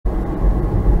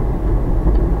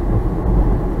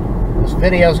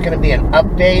video is going to be an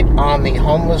update on the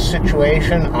homeless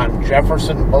situation on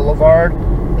Jefferson Boulevard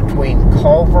between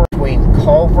Culver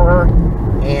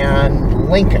and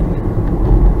Lincoln,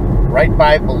 right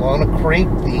by Ballona Creek,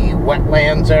 the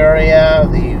wetlands area,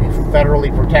 the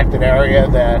federally protected area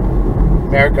that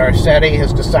Mayor Garcetti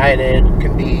has decided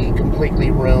can be completely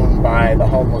ruined by the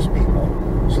homeless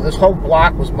people. So this whole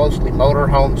block was mostly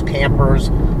motorhomes,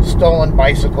 campers, stolen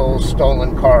bicycles,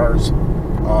 stolen cars,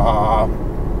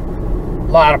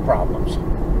 a lot of problems.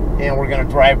 And we're going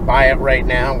to drive by it right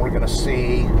now, and we're going to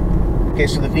see. Okay,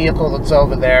 so the vehicle that's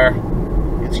over there,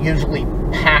 it's usually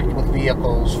packed with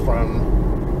vehicles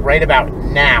from right about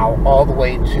now all the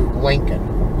way to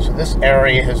Lincoln. So this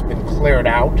area has been cleared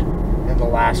out in the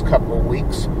last couple of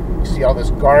weeks. You see all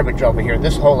this garbage over here.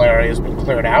 This whole area has been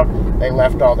cleared out. They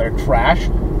left all their trash.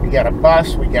 We got a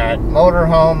bus, we got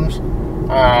motorhomes.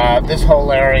 This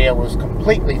whole area was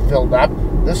completely filled up.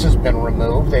 This has been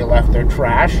removed. They left their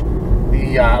trash.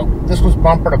 This was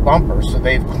bumper to bumper, so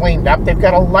they've cleaned up. They've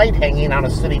got a light hanging on a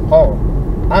city pole.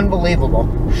 Unbelievable.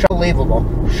 Unbelievable.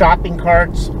 Shopping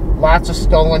carts, lots of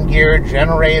stolen gear,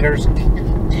 generators,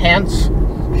 tents,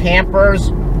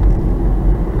 campers.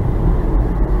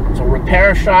 It's a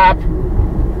repair shop.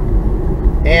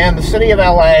 And the city of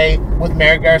LA, with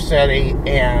Mayor Garcetti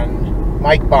and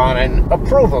Mike Bonin,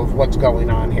 approve of what's going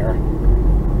on here.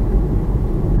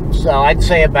 So I'd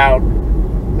say about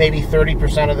maybe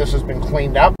 30% of this has been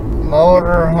cleaned up.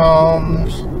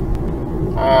 Motorhomes.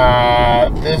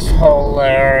 This whole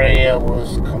area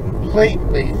was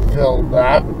completely filled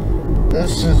up.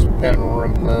 This has been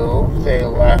removed. They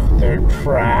left their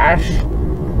trash.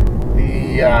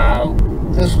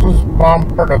 This was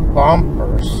bumper to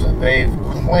bumper, so they've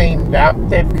cleaned up.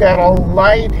 They've got a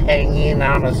light hanging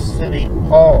on a city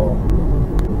pole.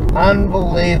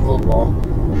 Unbelievable.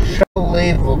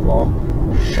 Unbelievable.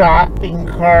 Shopping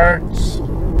carts,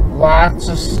 lots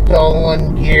of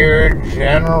stolen gear,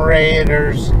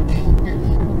 generators,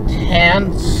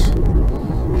 tents,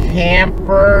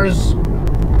 campers.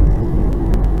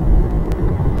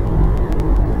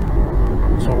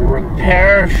 It's a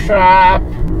repair shop.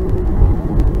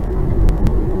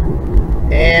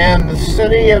 And the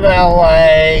city of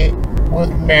LA,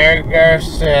 with Mayor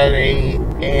Garcetti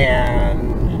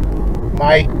and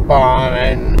Mike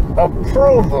Bonin,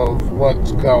 approve of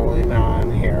what's going on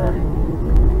here.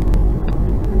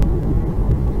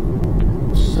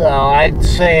 So I'd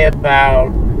say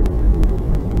about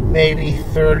maybe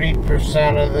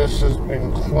 30% of this has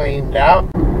been cleaned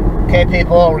up. Okay,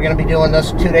 people, we're going to be doing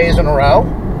this 2 days in a row.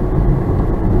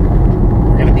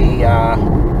 We're going to be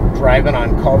driving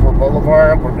on Culver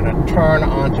Boulevard. We're going to turn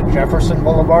onto Jefferson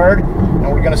Boulevard,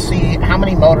 and we're going to see how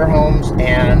many motorhomes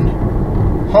and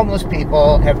homeless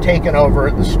people have taken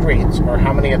over the streets, or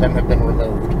how many of them have been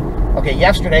removed. Okay,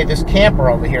 yesterday this camper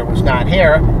over here was not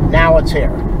here, now it's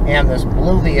here. And this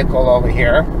blue vehicle over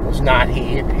here was not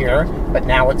here, but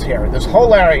now it's here. This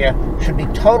whole area should be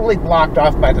totally blocked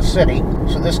off by the city,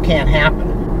 so this can't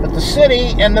happen. But the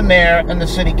city and the mayor and the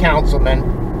city councilman,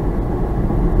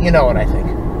 you know what I think.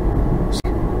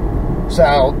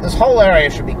 So this whole area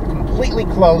should be completely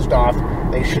closed off.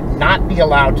 They should not be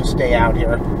allowed to stay out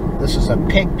here. This is a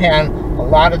pig pen. A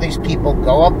lot of these people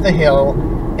go up the hill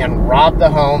and rob the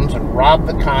homes and rob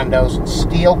the condos and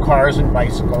steal cars and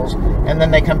bicycles, and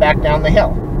then they come back down the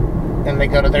hill and they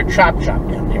go to their chop shop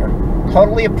down here.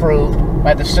 Totally approved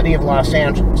by the city of Los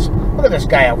Angeles. Look at this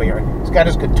guy over here. He's got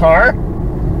his guitar.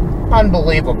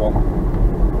 Unbelievable.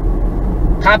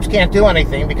 Cops can't do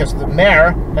anything because the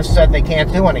mayor has said they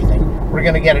can't do anything. We're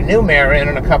going to get a new mayor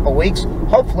in a couple weeks.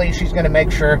 Hopefully she's going to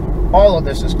make sure all of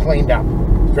this is cleaned up.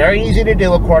 It's very easy to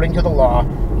do according to the law.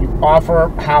 You offer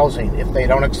housing. If they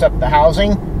don't accept the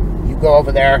housing, you go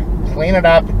over there, clean it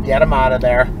up, get them out of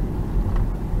there.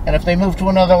 And if they move to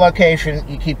another location,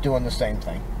 you keep doing the same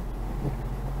thing.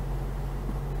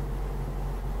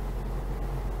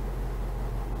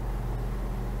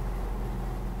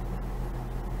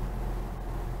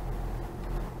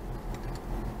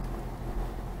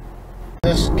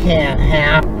 This can't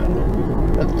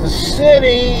happen. But the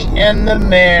city and the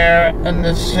mayor and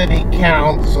the city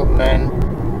councilman,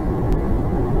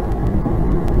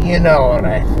 you know what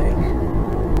I think.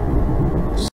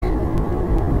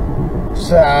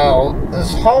 So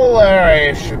this whole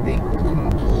area should be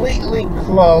completely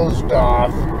closed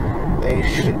off. They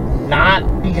should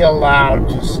not be allowed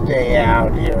to stay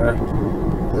out here.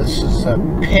 This is a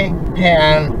pig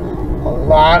pen. A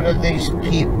lot of these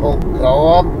people go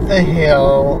up the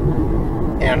hill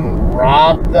and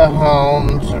rob the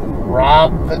homes and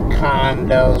rob the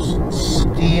condos and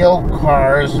steal steal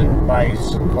cars and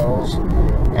bicycles,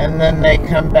 and then they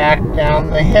come back down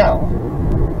the hill.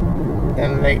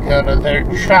 And they go to their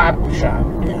chop shop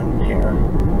down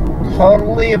here.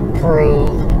 Totally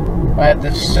approved by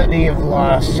the city of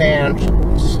Los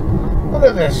Angeles. Look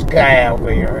at this guy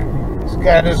over here. He's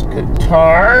got his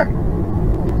guitar.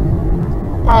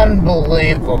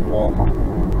 Unbelievable.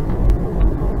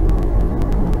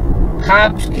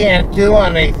 Cops can't do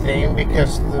anything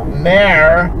because the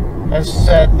mayor has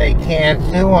said they can't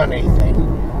do anything.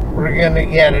 We're going to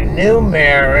get a new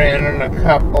mayor in a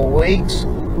couple weeks.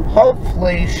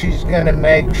 Hopefully she's going to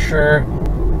make sure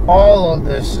all of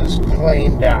this is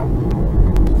cleaned up.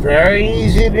 Very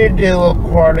easy to do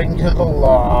according to the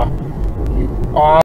law.